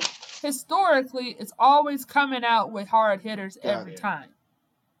winter historically, it's always coming out with hard hitters Got every it. time.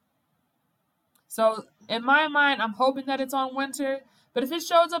 So in my mind, I'm hoping that it's on winter. But if it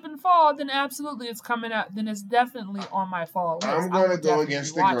shows up in fall, then absolutely it's coming out. Then it's definitely on my fall list. I'm I gonna will go definitely be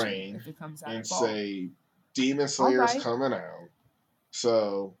against the watching it grain if it comes out in and fall. say Demon All Slayer's right. coming out.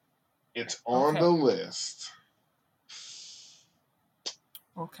 So it's on the Okay. list.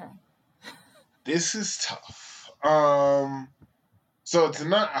 Okay. This is tough. So it's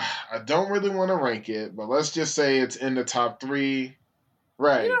not. I don't really want to rank it, but let's just say it's in the top 3. You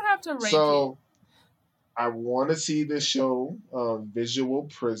Right. don't have to rank it. So I want to see this show, Visual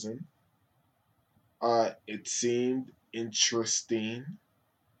Prison. It seemed interesting.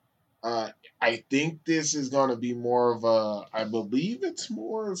 I think this is going to be more of a. I believe it's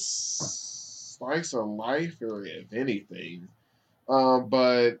more slice of life, or if anything.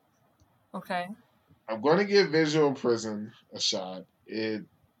 But Okay. I'm going to give Visual Prison a shot. The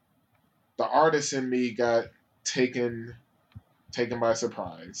artist in me got taken by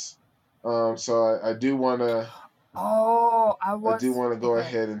surprise. So I do want to. Oh, I I do was want to go okay.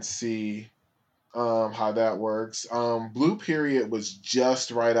 ahead and see how that works. Blue Period was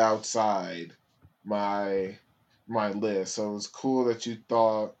just right outside my list, so it was cool that you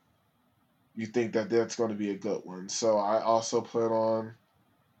think that that's going to be a good one. So I also plan on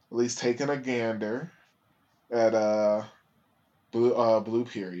at least taking a gander at Blue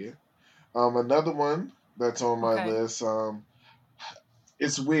Period. Another one that's on my Okay. list.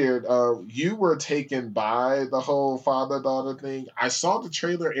 It's weird. You were taken by the whole father daughter thing. I saw the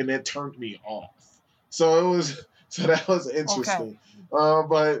trailer and it turned me off. So it was so that was Okay. interesting.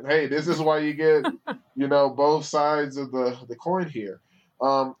 But hey, this is why you get both sides of the coin here.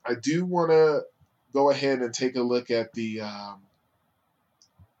 I do want to go ahead and take a look at the. I'm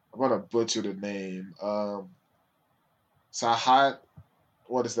gonna butcher the name. Sahat.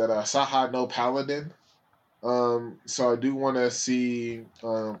 What is that? Sahat no Paladin. So I do want to see.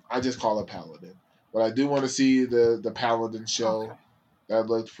 I just call it Paladin, but I do want to see the Paladin Okay. show. That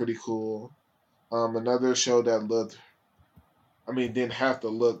looked pretty cool. Another show that looked. I mean, didn't have to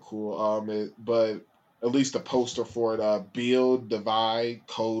look cool. But at least the poster for it. Build, Divide,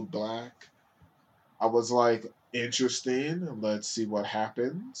 Code Black. I was like, interesting. Let's see what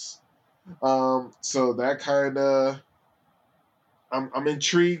happens. So that kind of. I'm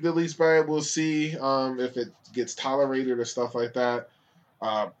intrigued at least by it. We'll see if it gets tolerated or stuff like that.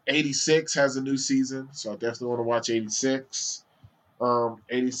 86 has a new season, so I definitely want to watch 86.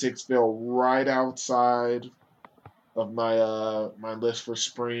 86 fell right outside of my list for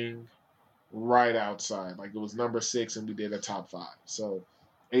spring, right outside. Like it was number 6, and we did a top 5. So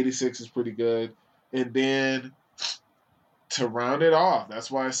 86 is pretty good. And then to round it off,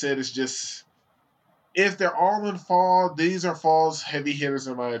 that's why I said it's just if they're all in fall, these are fall's heavy hitters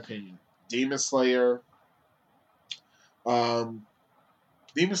in my opinion. Demon Slayer, um,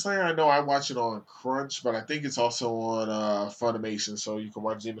 Demon Slayer, I know I watch it on Crunch, but I think it's also on Funimation, so you can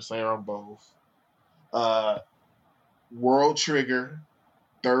watch Demon Slayer on both. Uh, World Trigger,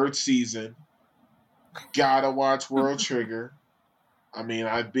 3rd season. Gotta watch World Trigger. I mean,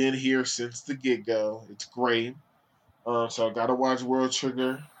 I've been here since the get go. It's great. So I gotta watch World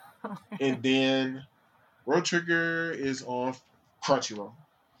Trigger. And then World Trigger is on Crunchyroll.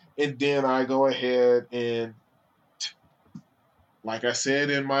 And then I go ahead and like I said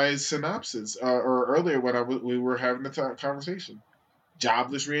in my synopsis or earlier when we were having the conversation,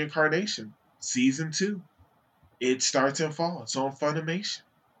 Jobless Reincarnation season 2. It starts in fall. It's on Funimation.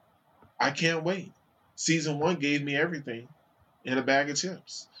 I can't wait. Season 1 gave me everything in a bag of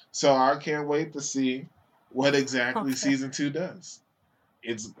chips, so I can't wait to see what exactly Okay. season 2 does.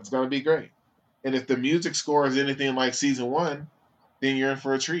 It's gonna be great, and if the music score is anything like season 1, then you're in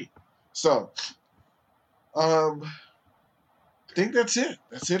for a treat. So, um, I think that's it.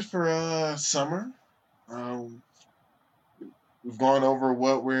 That's it for summer. Um, we've gone over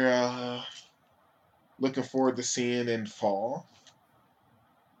what we're looking forward to seeing in fall,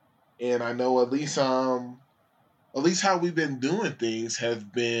 and I know at least how we've been doing things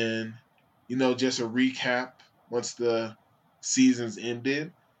have been, just a recap once the season's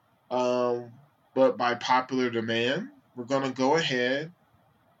ended. Um, but by popular demand, we're gonna go ahead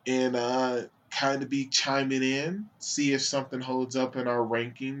and kind of be chiming in, see if something holds up in our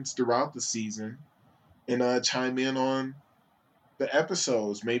rankings throughout the season, and chime in on the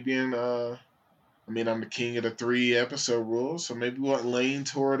episodes. Maybe I mean, I'm the king of the 3 episode rule, so maybe we'll lean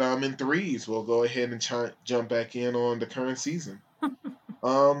toward in threes. We'll go ahead and jump back in on the current season.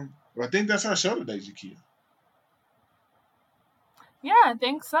 I think that's our show today, Jakia. Yeah, I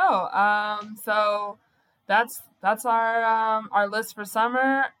think so. So that's our list for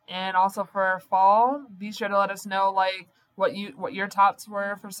summer and also for fall. Be sure to let us know like what your tops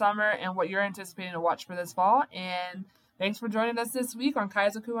were for summer and what you're anticipating to watch for this fall. And thanks for joining us this week on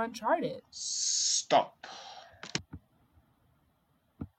Kaizoku Uncharted. Stop.